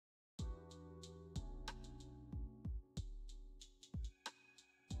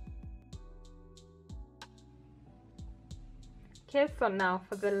Okay, so now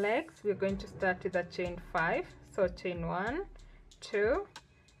for the legs, we're going to start with a chain 5. So chain 1, 2,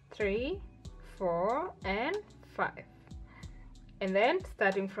 3, 4, and 5. And then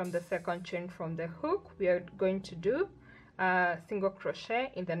starting from the second chain from the hook, we are going to do a single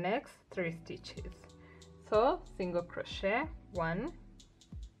crochet in the next 3 stitches. So single crochet, 1,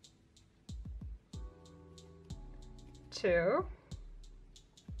 2,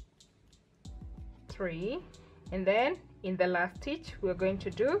 3, and then in the last stitch we're going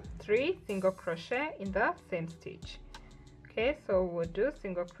to do 3 single crochet in the same stitch. Okay, so we'll do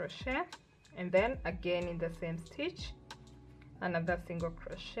single crochet, and then again in the same stitch another single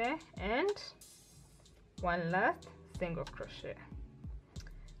crochet and one last single crochet.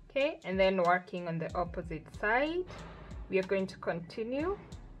 Okay, and then working on the opposite side, we are going to continue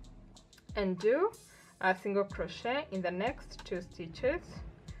and do a single crochet in the next 2 stitches.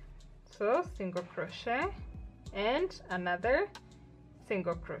 So single crochet and another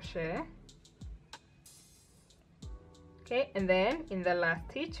single crochet. Okay, and then in the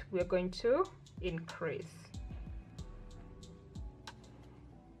last stitch we're going to increase.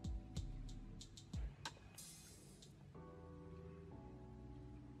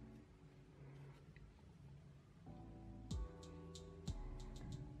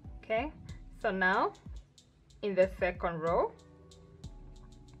 Okay, so now in the second row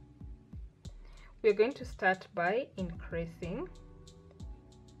we're going to start by increasing.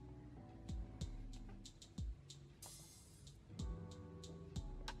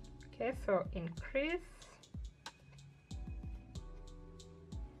 Okay, so increase,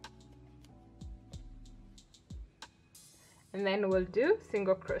 and then we'll do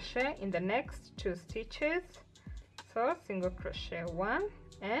single crochet in the next 2 stitches. So single crochet 1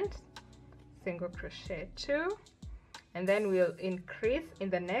 and single crochet 2, and then we'll increase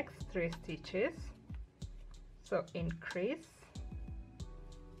in the next 3 stitches. So increase,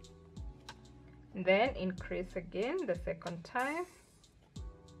 and then increase again the second time,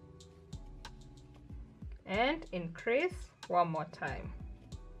 and increase one more time.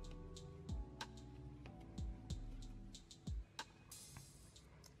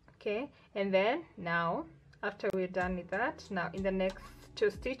 Okay, and then now after we're done with that, now in the next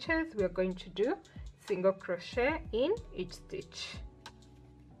 2 stitches we're going to do single crochet in each stitch.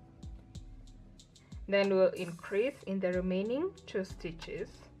 Then we'll increase in the remaining 2 stitches.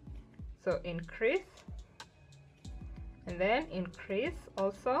 So increase, and then increase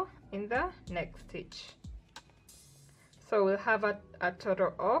also in the next stitch. So we'll have a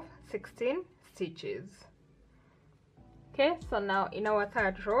total of 16 stitches. Okay, so now in our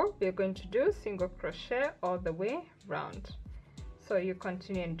third row we're going to do single crochet all the way round. So you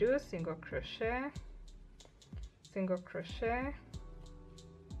continue and do single crochet, single crochet.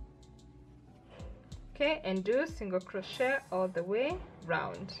 Okay, and do single crochet all the way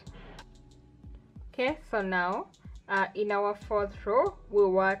round. Okay, so now in our fourth row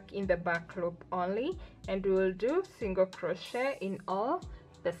we'll work in the back loop only, and we will do single crochet in all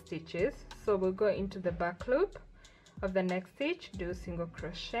the stitches. So we'll go into the back loop of the next stitch, do single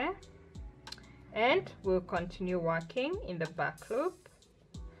crochet, and we'll continue working in the back loop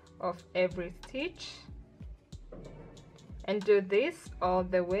of every stitch and do this all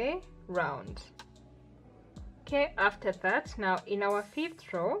the way round. Okay, after that, now in our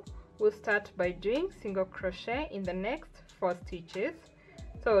fifth row we'll start by doing single crochet in the next 4 stitches.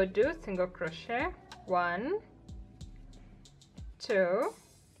 So we'll do single crochet 1, 2,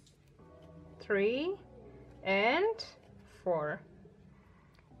 3, and 4,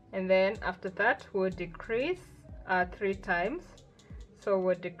 and then after that we'll decrease 3 times. So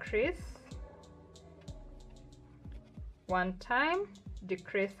we'll decrease 1 time,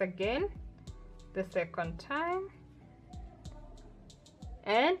 decrease again the second time,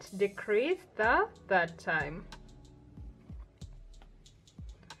 and decrease the third time.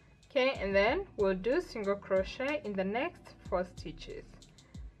 Okay, and then we'll do single crochet in the next 4 stitches.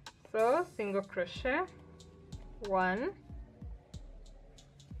 So single crochet 1,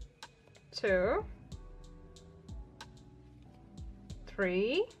 2,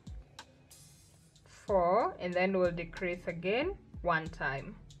 3, 4, and then we'll decrease again 1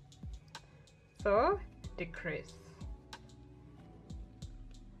 time. So decrease.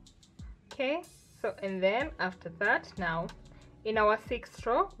 Okay, so and then after that, now in our 6th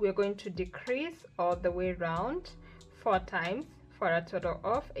row we're going to decrease all the way round 4 times for a total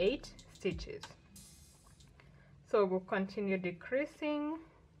of 8 stitches. So we'll continue decreasing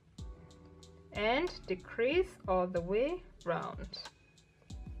and decrease all the way round.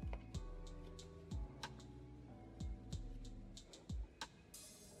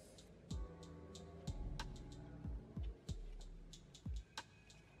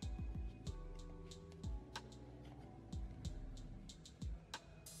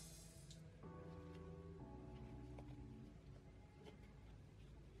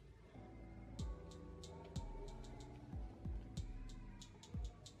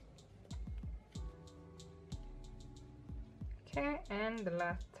 Okay, and the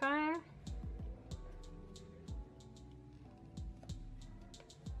last time.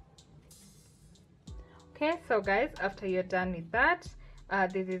 Okay, so guys, after you're done with that,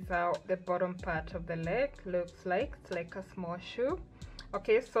 this is how the bottom part of the leg looks like. It's like a small shoe.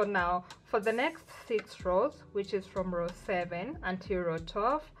 Okay, so now for the next 6 rows, which is from row 7 until row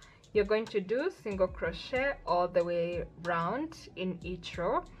 12, you're going to do single crochet all the way round in each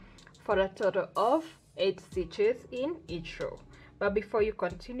row for a total of 8 stitches in each row. But before you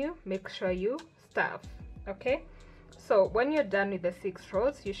continue, make sure you stuff. Okay, so when you're done with the 6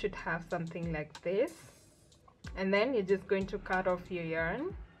 rows, you should have something like this. And then you're just going to cut off your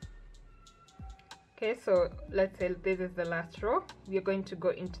yarn. Okay, so let's say this is the last row. We're going to go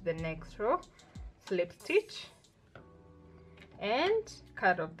into the next row, slip stitch, and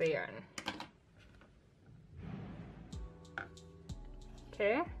cut off the yarn.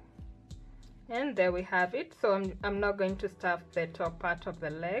 Okay, and there we have it. So I'm not going to stuff the top part of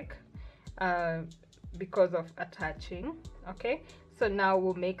the leg because of attaching. Okay, so now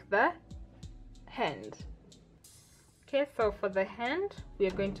we'll make the hand. Okay, so for the hand, we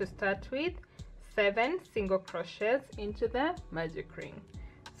are going to start with 7 single crochets into the magic ring.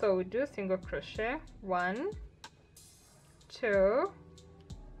 So we do single crochet 1, 2,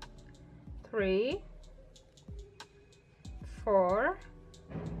 3, 4,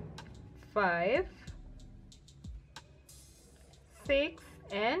 5, 6,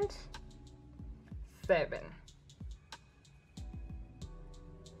 and 7.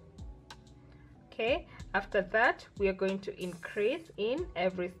 Okay, after that we are going to increase in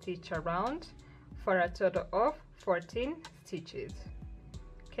every stitch around for a total of 14 stitches.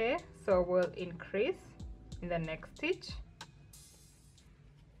 Okay, so we'll increase in the next stitch,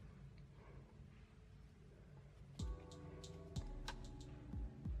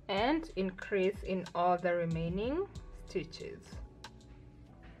 and increase in all the remaining stitches.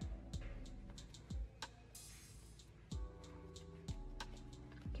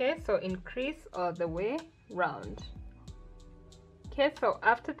 Okay, so increase all the way round. Okay, so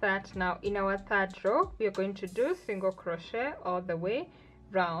after that, now in our 3rd row, we are going to do single crochet all the way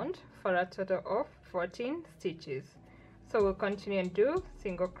round for a total of 14 stitches. So we'll continue and do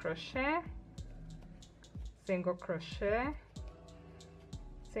single crochet, single crochet,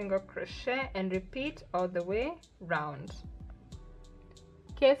 single crochet, and repeat all the way round.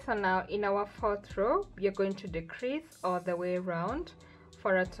 Okay, so now in our 4th row, we are going to decrease all the way round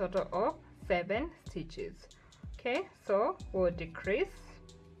for a total of 7 stitches. Okay, so we'll decrease,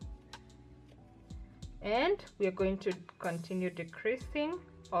 and we are going to continue decreasing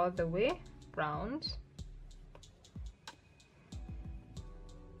all the way round.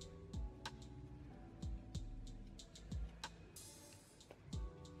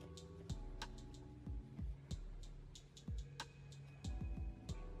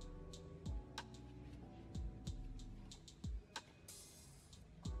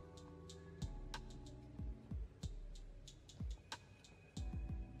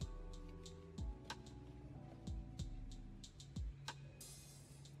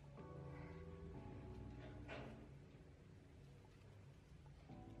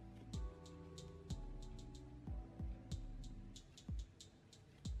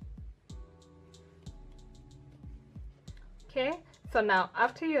 Okay, so now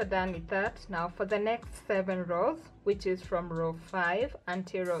after you're done with that, now for the next 7 rows, which is from row 5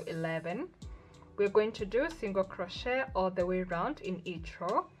 until row 11, we're going to do single crochet all the way around in each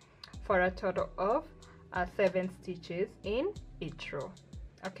row for a total of 7 stitches in each row.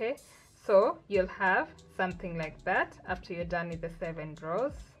 Okay, so you'll have something like that after you're done with the 7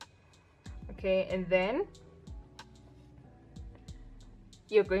 rows. Okay, and then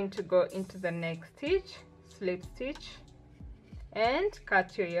you're going to go into the next stitch, slip stitch, and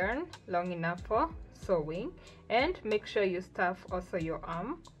cut your yarn long enough for sewing, and make sure you stuff also your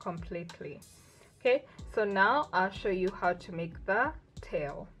arm completely. Okay, so now I'll show you how to make the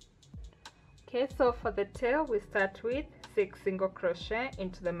tail. Okay, so for the tail we start with 6 single crochet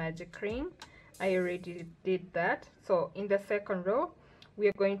into the magic ring. I already did that. So in the 2nd row we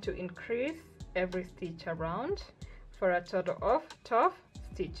are going to increase every stitch around for a total of 12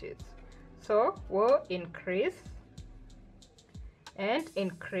 stitches. So we'll increase and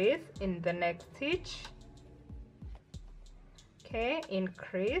increase in the next stitch. Okay,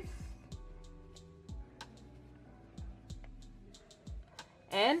 increase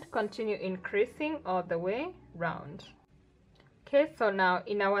and continue increasing all the way round. Okay, so now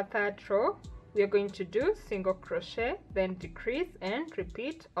in our 3rd row we are going to do single crochet, then decrease and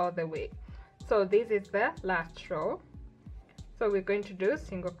repeat all the way. So this is the last row. So we're going to do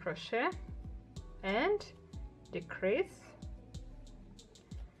single crochet and decrease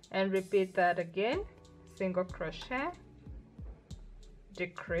and repeat that again. Single crochet,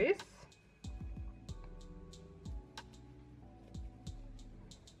 decrease,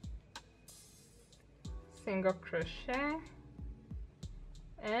 single crochet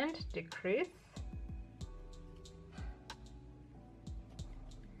and decrease,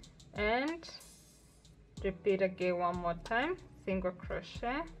 and repeat again one more time. Single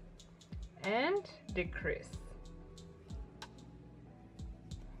crochet and decrease.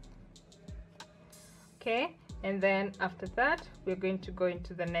 Okay, and then after that we're going to go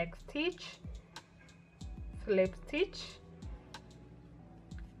into the next stitch, slip stitch,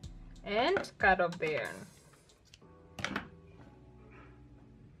 and cut off the yarn.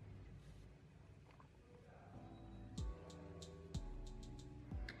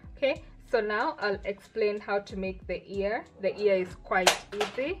 Okay, so now I'll explain how to make the ear. The ear is quite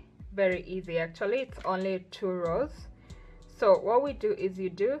easy, very easy actually. It's only 2 rows. So what we do is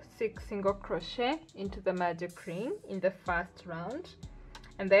you do 6 single crochet into the magic ring in the first round,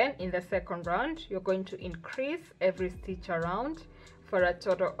 and then in the second round you're going to increase every stitch around for a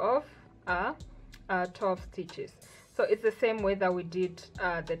total of 12 stitches. So it's the same way that we did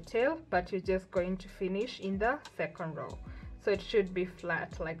the tail, but you're just going to finish in the second row. So it should be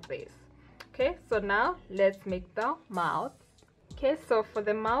flat like this. Okay, so now let's make the mouth. Okay, so for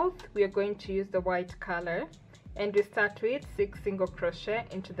the mouth we are going to use the white color, and we start with 6 single crochet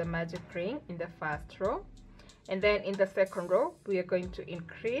into the magic ring in the first row, and then in the second row we are going to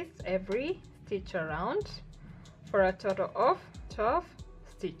increase every stitch around for a total of 12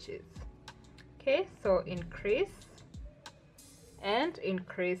 stitches. Okay, so increase and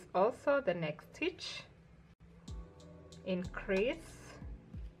increase also the next stitch, increase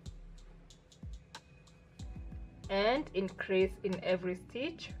and increase in every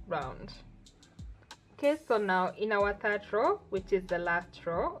stitch round. Okay, so now in our third row, which is the last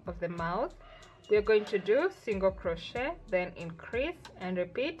row of the mouth, we are going to do single crochet, then increase and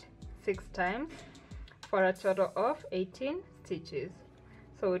repeat 6 times for a total of 18 stitches.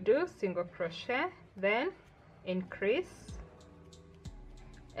 So we do single crochet, then increase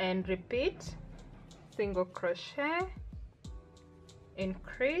and repeat, single crochet,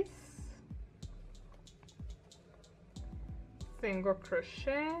 increase, single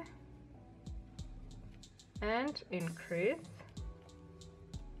crochet and increase,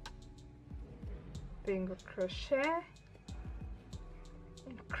 single crochet,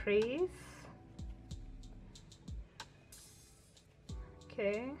 increase.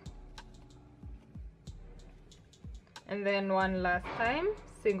 Okay, and then one last time,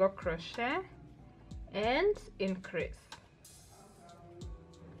 single crochet and increase.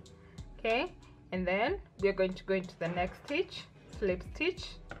 Okay, and then we're going to go into the next stitch, slip stitch,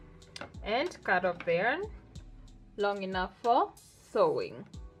 and cut off the yarn long enough for sewing.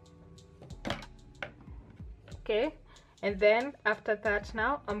 Okay, and then after that,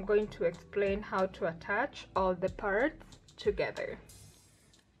 now I'm going to explain how to attach all the parts together.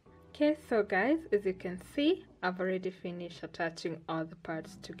 Okay, so guys, as you can see, I've already finished attaching all the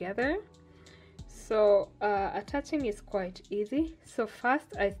parts together. So attaching is quite easy. So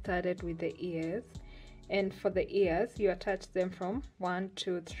first I started with the ears, and for the ears you attach them from 1,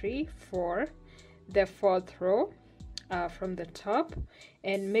 2, 3, 4, the 4th row from the top,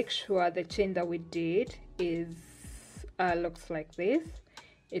 and make sure the chain that we did is looks like this.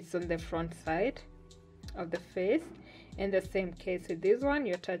 It's on the front side of the face. In the same case with this one,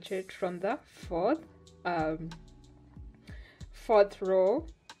 you attach it from the 4th row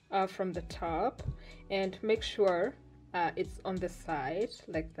from the top, and make sure it's on the side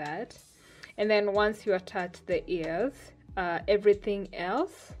like that. And then once you attach the ears, everything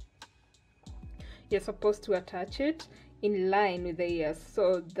else you're supposed to attach it in line with the ears.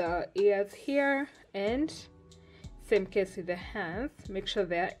 So the ears here, and same case with the hands, make sure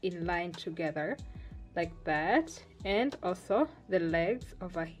they're in line together like that, and also the legs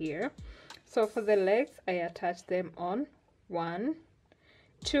over here. So for the legs, I attach them on 1,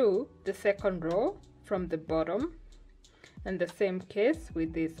 2, the 2nd row from the bottom, and the same case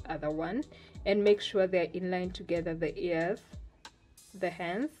with this other one, and make sure they're in line together, the ears, the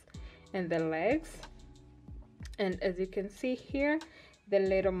hands, and the legs. And as you can see here, the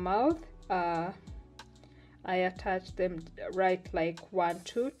little mouth, I attach them right like 1,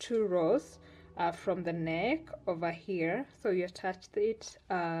 2, 2 rows from the neck over here. So you attach it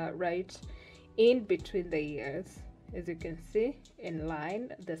right in between the ears, as you can see, in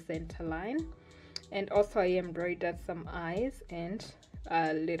line, the center line. And also I embroidered some eyes and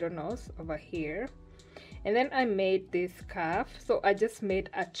a little nose over here. And then I made this scarf. So I just made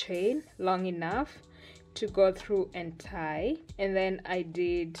a chain long enough to go through and tie, and then I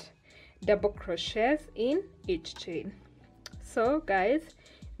did double crochets in each chain. So guys,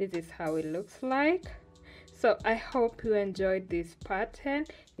 this is how it looks like. So I hope you enjoyed this pattern.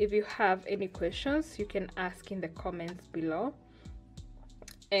 If you have any questions, you can ask in the comments below.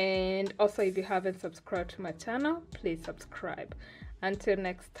 And also, if you haven't subscribed to my channel, please subscribe. Until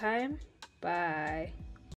next time, bye.